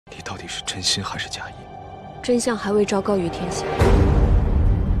你到底是真心还是假意？真相还未昭告于天下，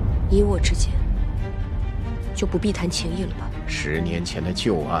你我之间就不必谈情义了吧？10年前的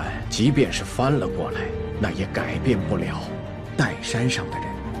旧案，即便是翻了过来，那也改变不了岱山上的人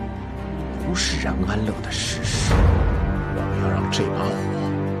不是任安乐的事实。我们要让这把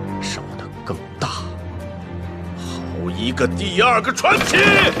火烧得更大。好一个第二个传奇！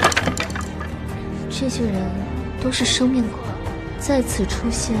这些人都是生面孔，在此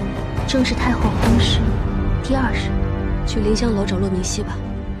出现，正是太后婚事第2审。去凌香楼找骆明熙吧，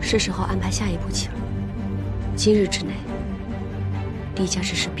是时候安排下一步棋了。今日之内，帝家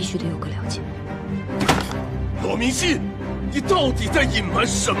之事必须得有个了解。骆明熙，你到底在隐瞒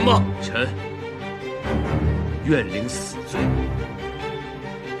什么？臣愿领死罪。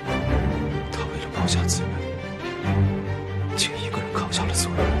他为了保下子元，竟一个人扛下了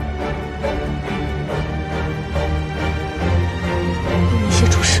所有。骆明熙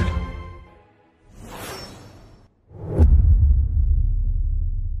出事了。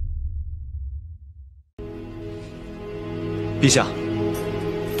陛下，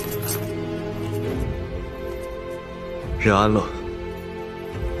任安乐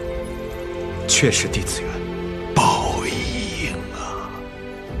确是帝梓元。报应啊！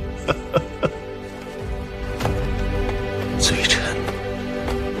罪臣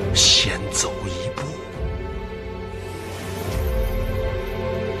先走一步。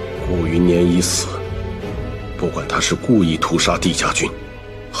顾云年已死，不管他是故意屠杀帝家军，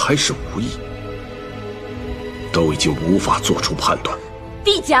还是无意，都已经无法做出判断。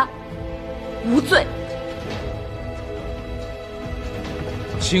帝家无罪。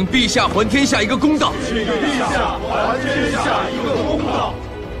请陛下还天下一个公道！请陛下还天下一个公道！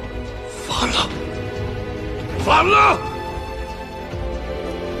反了！反了！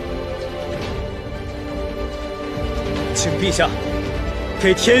请陛下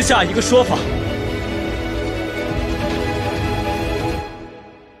给天下一个说法。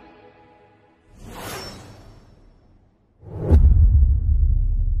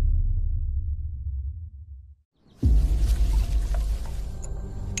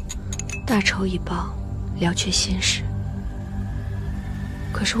大仇已报，了却先时。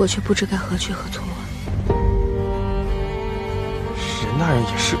可是我却不知该何去何从啊！任大人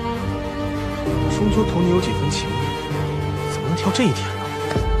也是，终究同你有几分情谊，怎么能挑这一天呢？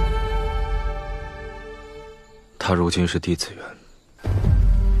他如今是帝梓元。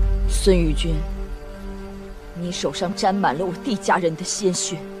孙玉君，你手上沾满了我帝家人的鲜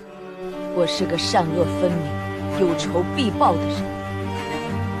血。我是个善恶分明、有仇必报的人。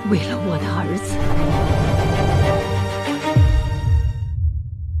为了我的儿子，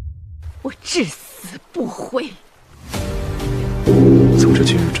我至死不悔。从这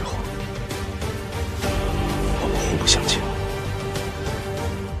今日之后，我们互不相欠。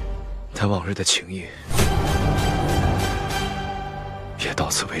但往日的情谊也到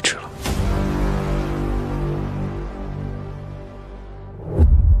此为止了。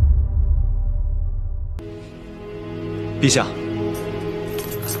陛下，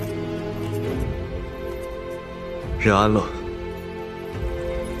任安乐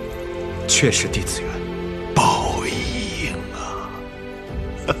确是帝梓元。报应啊！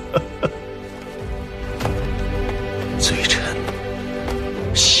罪臣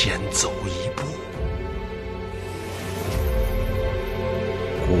先走一步。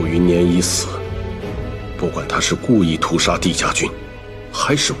顾云年已死，不管他是故意屠杀帝家军，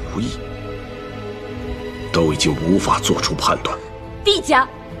还是无意，都已经无法做出判断。帝家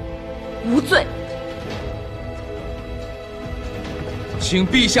无罪。请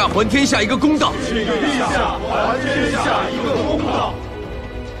陛下还天下一个公道！请陛下还天下一个公道！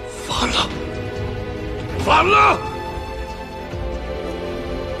反了！反了！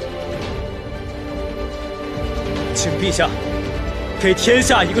请陛下给天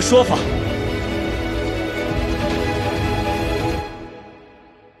下一个说法。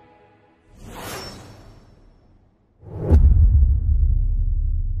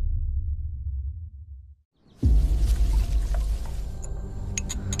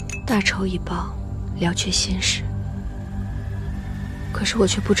大仇已报，了却先时。可是我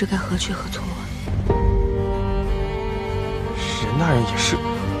却不知该何去何从啊！任大人也是，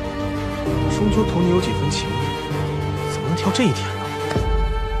终究同你有几分情谊，怎么能挑这一天呢？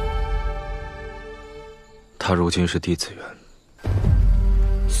他如今是帝梓元。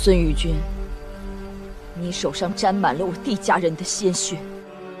孙玉君，你手上沾满了我帝家人的鲜血。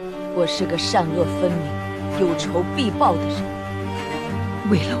我是个善恶分明、有仇必报的人。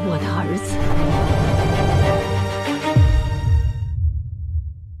为了我的儿子，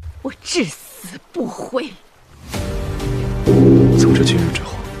我至死不悔。从这今日之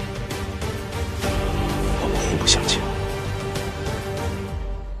后，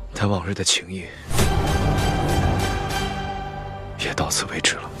往日的情谊也到此为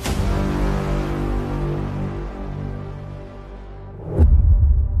止了。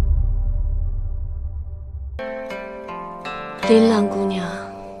琳琅姑娘，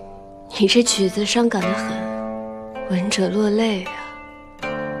你这曲子伤感得很，闻者落泪啊。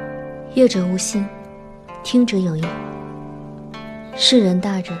乐者无心，听者有意。世人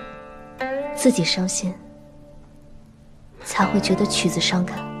大人自己伤心，才会觉得曲子伤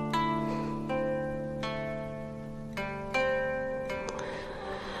感。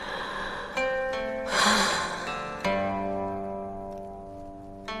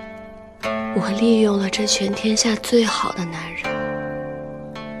我利用了这全天下最好的男人，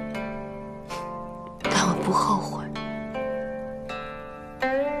但我不后悔。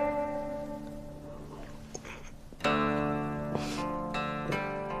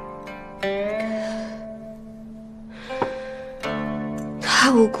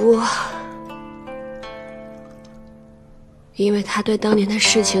他无辜，因为他对当年的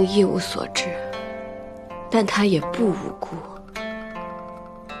事情一无所知，但他也不无辜。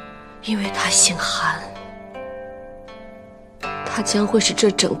因为他姓韩，他将会是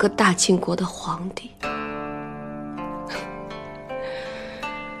这整个大秦国的皇帝。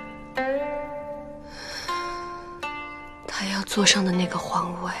他要坐上的那个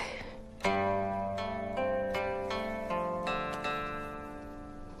皇位，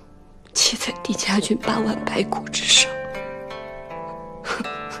骑在帝家军8万白骨之上，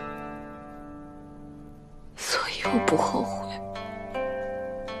所以我不后悔。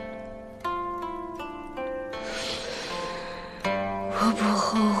我不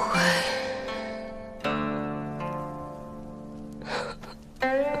后悔，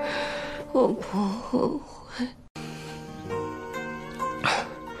我不后悔。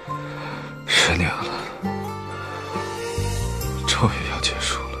10年了，终于要结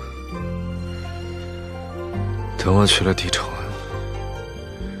束了。等我娶了帝承恩，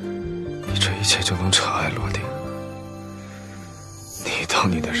你这一切就能尘埃落定。你当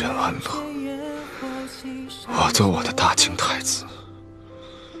你的任安乐，我做我的大清太子。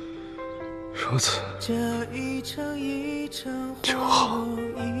如此就好。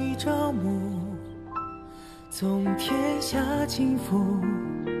从天下倾覆，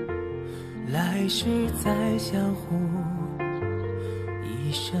来世再相互。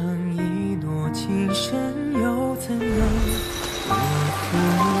一生一诺，情深又怎能辜负？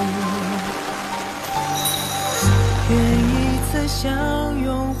愿一次相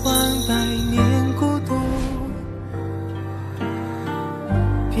拥，换100年孤独。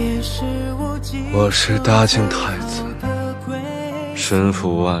我是大清太子，身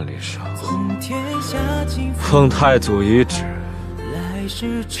负万里伤，奉太祖遗旨，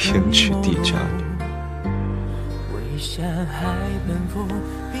迎娶帝家女。为山海奔赴，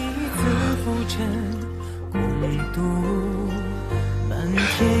彼此浮沉共度。满天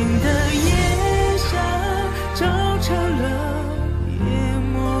的夜霞照成了夜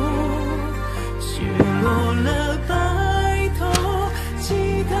幕，雪落了白头，期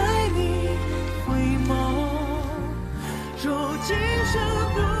待你回眸。若今生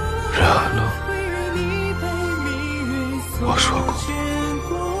不任安乐，我说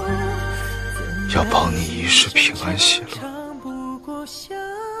过要保你一世平安喜乐。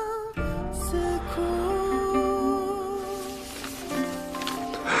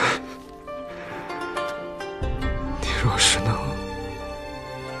你若是能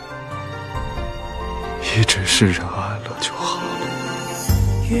一直是任安乐就好了。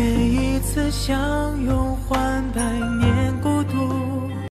愿一次相拥，换100年。